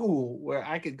my school where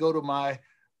I could go to my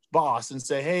boss and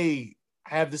say, hey,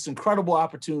 I have this incredible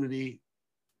opportunity.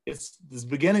 It's the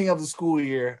beginning of the school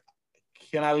year.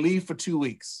 Can I leave for 2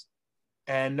 weeks?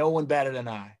 And no one batted an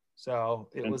eye. So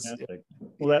it Fantastic. was.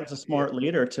 Well, that's a smart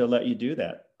leader to let you do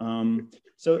that.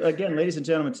 So again, ladies and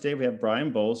gentlemen, today we have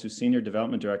Brian Boles, who's Senior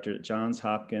Development Director at Johns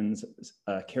Hopkins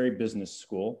Carey Business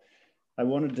School. I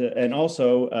wanted to, and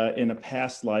also in a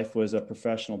past life was a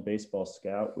professional baseball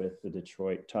scout with the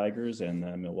Detroit Tigers and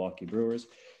the Milwaukee Brewers.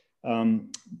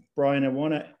 Brian, I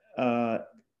want to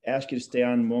ask you to stay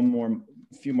on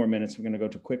a few more minutes. We're going to go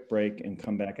to a quick break and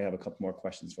come back. I have a couple more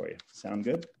questions for you. Sound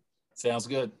good? Sounds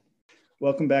good.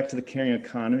 Welcome back to the Caring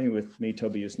Economy with me,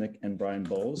 Toby Usnick, and Brian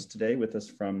Boles. Today with us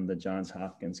from the Johns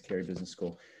Hopkins Carey Business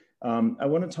School. I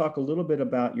want to talk a little bit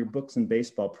about your books and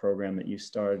baseball program that you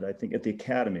started, I think, at the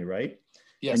Academy, right?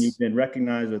 Yes. And you've been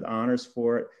recognized with honors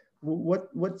for it.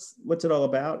 What's it all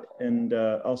about? And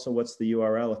also, what's the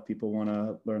URL if people want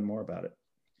to learn more about it?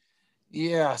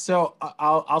 Yeah, so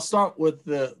I'll start with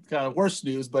the kind of worst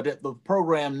news, but the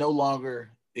program no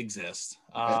longer exists.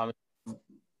 Okay.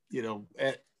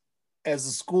 As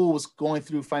the school was going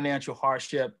through financial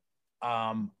hardship,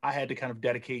 I had to kind of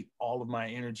dedicate all of my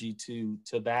energy to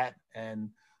that. And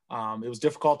it was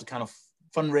difficult to kind of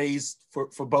fundraise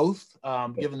for both,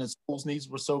 given the school's needs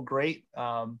were so great.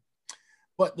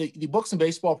 But the books and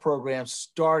baseball program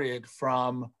started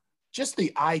from just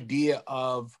the idea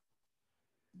of,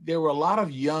 there were a lot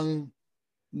of young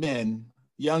men,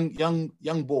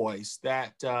 young boys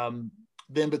that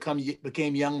then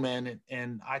became young men.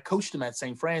 And I coached them at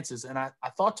St. Francis. And I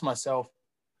thought to myself,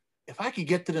 if I could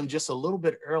get to them just a little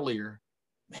bit earlier,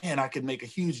 man, I could make a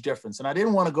huge difference. And I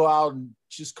didn't want to go out and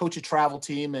just coach a travel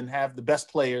team and have the best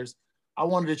players. I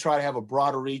wanted to try to have a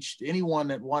broader reach to anyone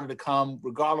that wanted to come,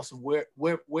 regardless of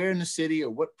where in the city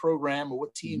or what program or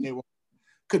what team they were,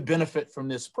 could benefit from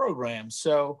this program.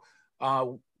 So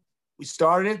we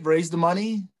started it, raised the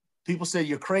money. People said,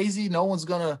 you're crazy. No one's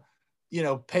going to,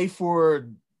 pay for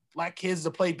Black kids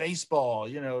to play baseball.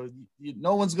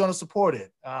 No one's going to support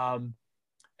it.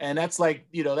 And that's like,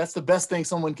 that's the best thing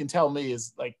someone can tell me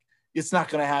is like, it's not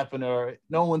going to happen, or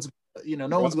no one's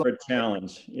going to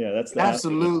challenge. Yeah, that's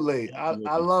absolutely.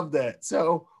 I love that.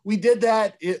 So we did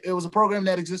that. It was a program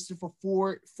that existed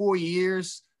for four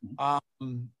years.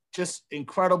 Just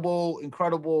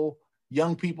incredible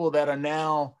young people that are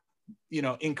now,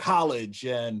 in college,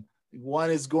 and one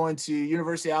is going to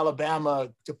University of Alabama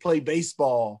to play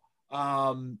baseball,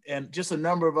 and just a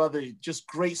number of other just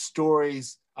great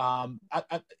stories.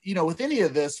 With any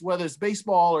of this, whether it's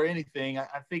baseball or anything, I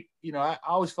think, I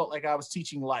always felt like I was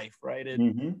teaching life, right?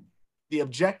 And the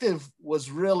objective was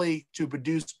really to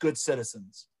produce good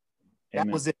citizens. That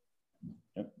was it.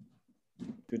 Yep.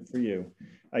 Good for you.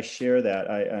 I share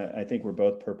that. I think we're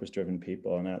both purpose-driven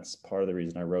people, and that's part of the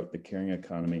reason I wrote The Caring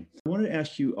Economy. I wanted to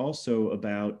ask you also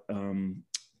about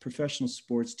professional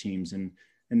sports teams, and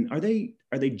are they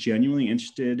genuinely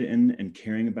interested in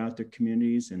caring about their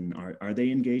communities, and are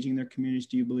they engaging their communities,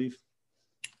 do you believe?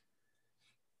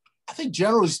 I think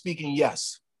generally speaking,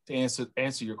 yes, to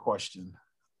answer your question.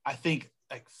 I think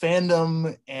like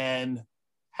fandom and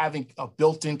having a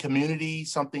built-in community,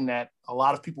 something that a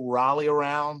lot of people rally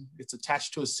around, it's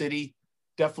attached to a city,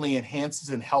 definitely enhances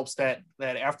and helps that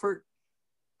effort.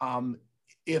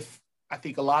 If I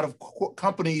think a lot of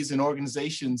companies and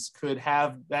organizations could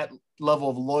have that level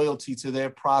of loyalty to their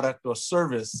product or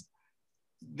service,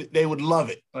 they would love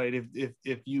it, right?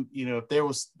 If there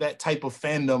was that type of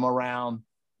fandom around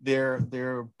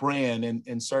their brand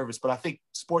and service. But I think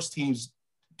sports teams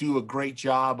do a great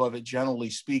job of it, generally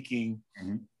speaking.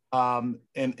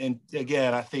 And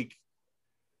again, I think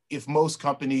if most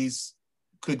companies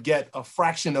could get a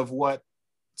fraction of what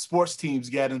sports teams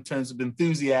get in terms of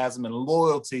enthusiasm and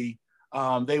loyalty,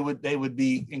 they would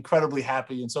be incredibly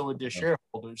happy, and so would their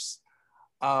shareholders.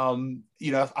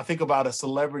 I think about a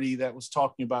celebrity that was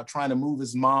talking about trying to move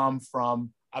his mom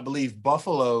from, I believe,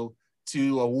 Buffalo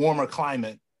to a warmer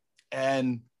climate.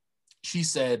 And she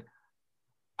said,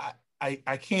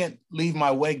 I can't leave my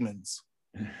Wegmans.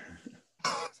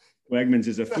 Wegmans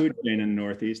is a food chain in the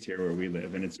Northeast here where we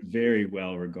live, and it's very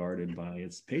well regarded by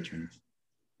its patrons.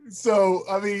 So,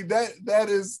 I mean, that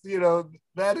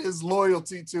is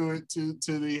loyalty to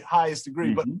the highest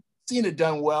degree, but I've seen it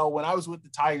done well. When I was with the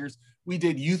Tigers, we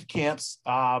did youth camps.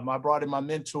 I brought in my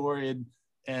mentor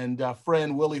and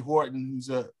friend, Willie Horton, who's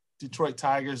a Detroit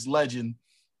Tigers legend,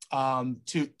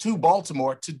 to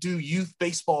Baltimore to do youth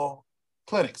baseball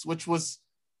clinics, which was,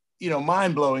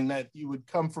 mind-blowing that you would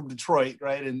come from Detroit,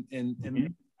 right?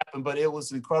 And but it was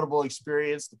an incredible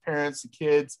experience, the parents, the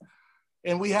kids,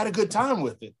 and we had a good time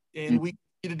with it. And we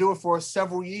continued to do it for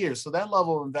several years. So that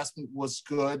level of investment was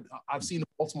good. I've seen the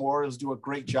Baltimore Orioles do a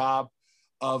great job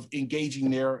of engaging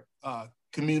their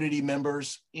community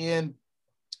members. And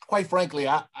quite frankly,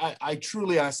 I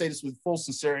truly, and I say this with full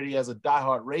sincerity as a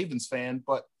diehard Ravens fan,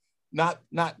 but not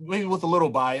maybe with a little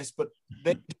bias, but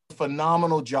they did a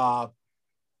phenomenal job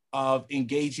of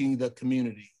engaging the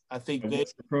community. I think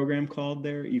what's the program called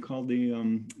there? You called the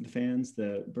fans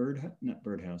the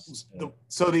birdhouse.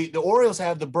 So the Orioles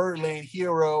have the Birdland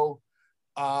Hero.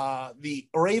 The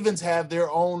Ravens have their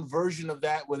own version of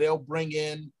that where they'll bring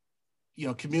in,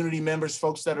 community members,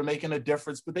 folks that are making a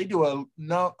difference. But they do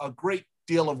a great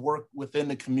deal of work within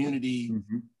the community,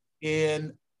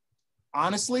 and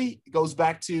honestly, it goes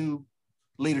back to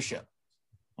leadership.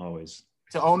 Always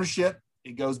to ownership.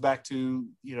 It goes back to,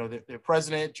 their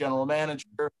president, general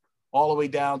manager, all the way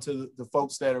down to the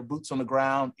folks that are boots on the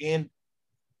ground. And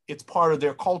it's part of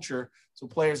their culture. So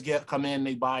players come in,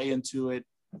 they buy into it,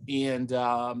 and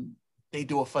they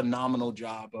do a phenomenal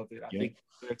job of it. I think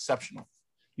they're exceptional.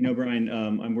 Brian,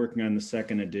 I'm working on the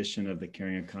second edition of The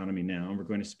Caring Economy now, and we're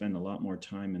going to spend a lot more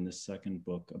time in this second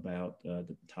book about the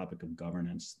topic of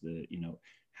governance.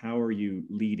 How are you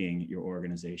leading your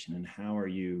organization, and how are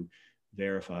you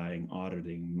verifying,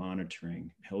 auditing, monitoring,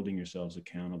 holding yourselves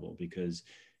accountable? Because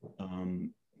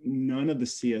none of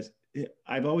the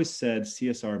I've always said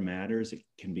CSR matters, it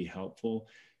can be helpful,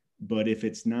 but if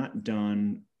it's not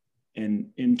done and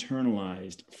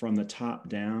internalized from the top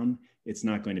down, it's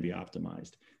not going to be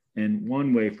optimized. And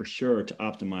one way for sure to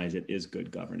optimize it is good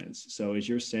governance. So as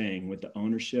you're saying, with the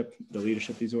ownership, the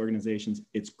leadership of these organizations,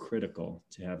 it's critical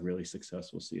to have really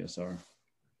successful CSR.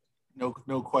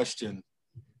 No question.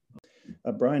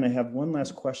 Brian, I have one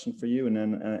last question for you, and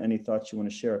then any thoughts you want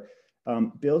to share.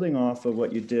 Building off of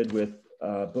what you did with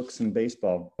books and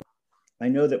baseball, I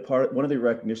know that one of the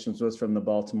recognitions was from the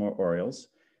Baltimore Orioles.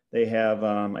 They have,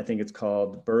 I think it's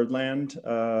called Birdland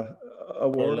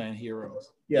Award. Birdland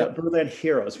Heroes. Yeah, Yep. Birdland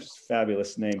Heroes, which is a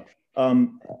fabulous name.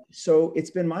 So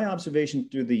it's been my observation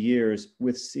through the years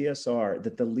with CSR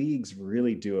that the leagues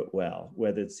really do it well,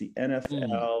 whether it's the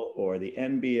NFL or the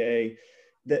NBA,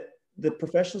 that the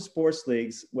professional sports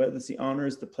leagues, whether it's the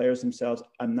owners, the players themselves,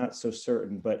 I'm not so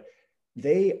certain, but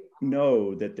they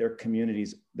know that their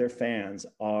communities, their fans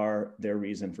are their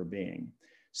reason for being.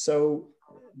 So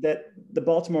that the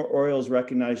Baltimore Orioles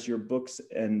recognized your books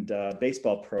and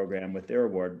baseball program with their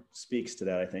award speaks to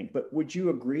that, I think. But would you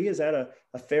agree? Is that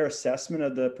a fair assessment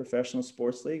of the professional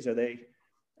sports leagues? Are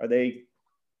they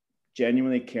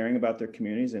genuinely caring about their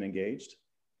communities and engaged?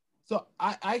 So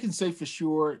I can say for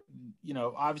sure,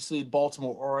 obviously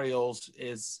Baltimore Orioles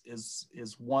is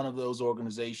one of those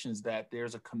organizations that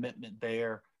there's a commitment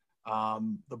there.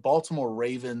 The Baltimore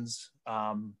Ravens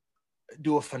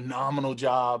do a phenomenal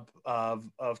job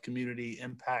of community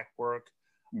impact work.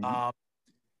 And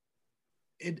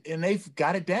they've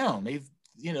got it down. They've,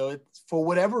 for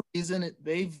whatever reason,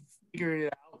 they've figured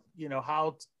it out,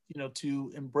 how,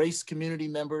 to embrace community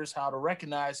members, how to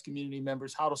recognize community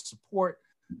members, how to support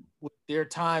with their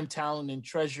time, talent, and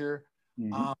treasure,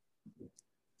 and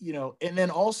then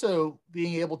also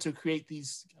being able to create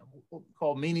these what we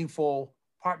call meaningful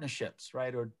partnerships,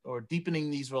 right? Or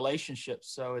deepening these relationships.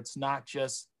 So it's not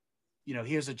just,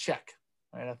 here's a check,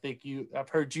 right? I think I've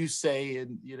heard you say,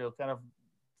 and, kind of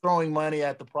throwing money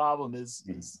at the problem is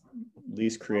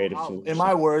least creative solution. In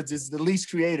my words, is the least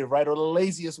creative, right? Or the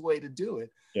laziest way to do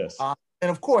it. Yes. And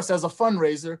of course, as a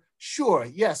fundraiser, sure,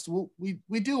 yes,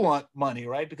 we do want money,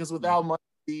 right? Because without money,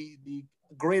 the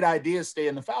great ideas stay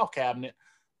in the file cabinet.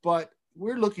 But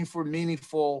we're looking for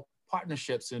meaningful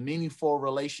partnerships and meaningful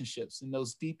relationships and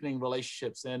those deepening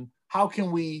relationships. And how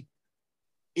can we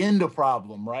end a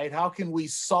problem, right? How can we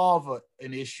solve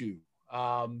an issue?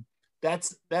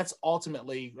 That's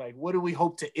ultimately, right, what do we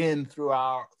hope to end through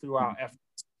our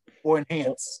efforts or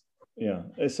enhance? Yeah,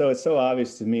 so it's so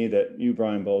obvious to me that you,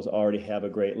 Brian Boles, already have a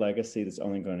great legacy that's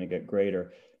only going to get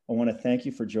greater. I want to thank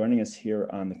you for joining us here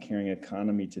on the Caring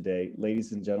Economy today.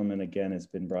 Ladies and gentlemen, again, it's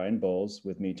been Brian Boles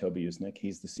with me, Toby Usnick.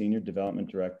 He's the Senior Development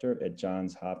Director at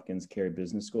Johns Hopkins Carey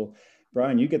Business School.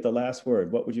 Brian, you get the last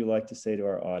word. What would you like to say to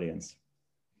our audience?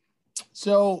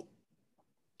 So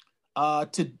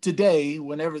today,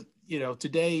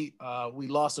 today we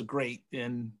lost a great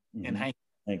in Hank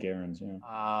Aaron's,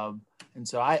 yeah. And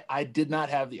so I did not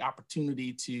have the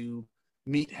opportunity to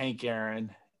meet Hank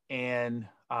Aaron, and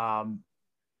I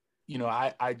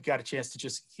got a chance to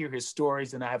just hear his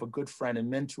stories. And I have a good friend and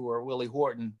mentor, Willie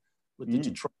Horton, with the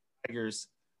Detroit Tigers,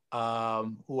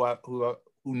 who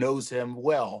knows him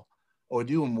well or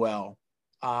knew him well.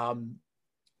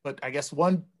 But I guess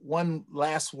one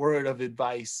last word of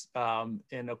advice, and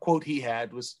a quote he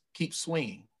had was, keep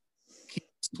swinging,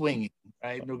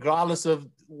 right? Regardless of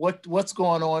what's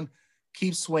going on,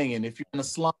 keep swinging. If you're in a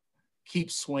slump, keep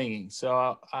swinging.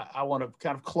 So I want to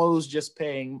kind of close just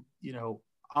paying,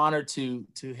 honor to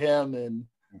him and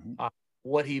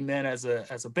what he meant as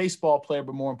a baseball player,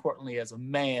 but more importantly, as a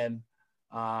man.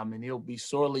 And he'll be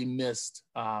sorely missed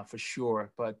for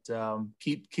sure, but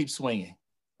keep swinging.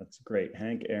 That's great.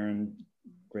 Hank Aaron,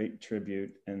 great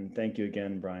tribute. And thank you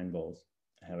again, Brian Boles.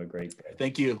 Have a great day.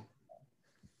 Thank you.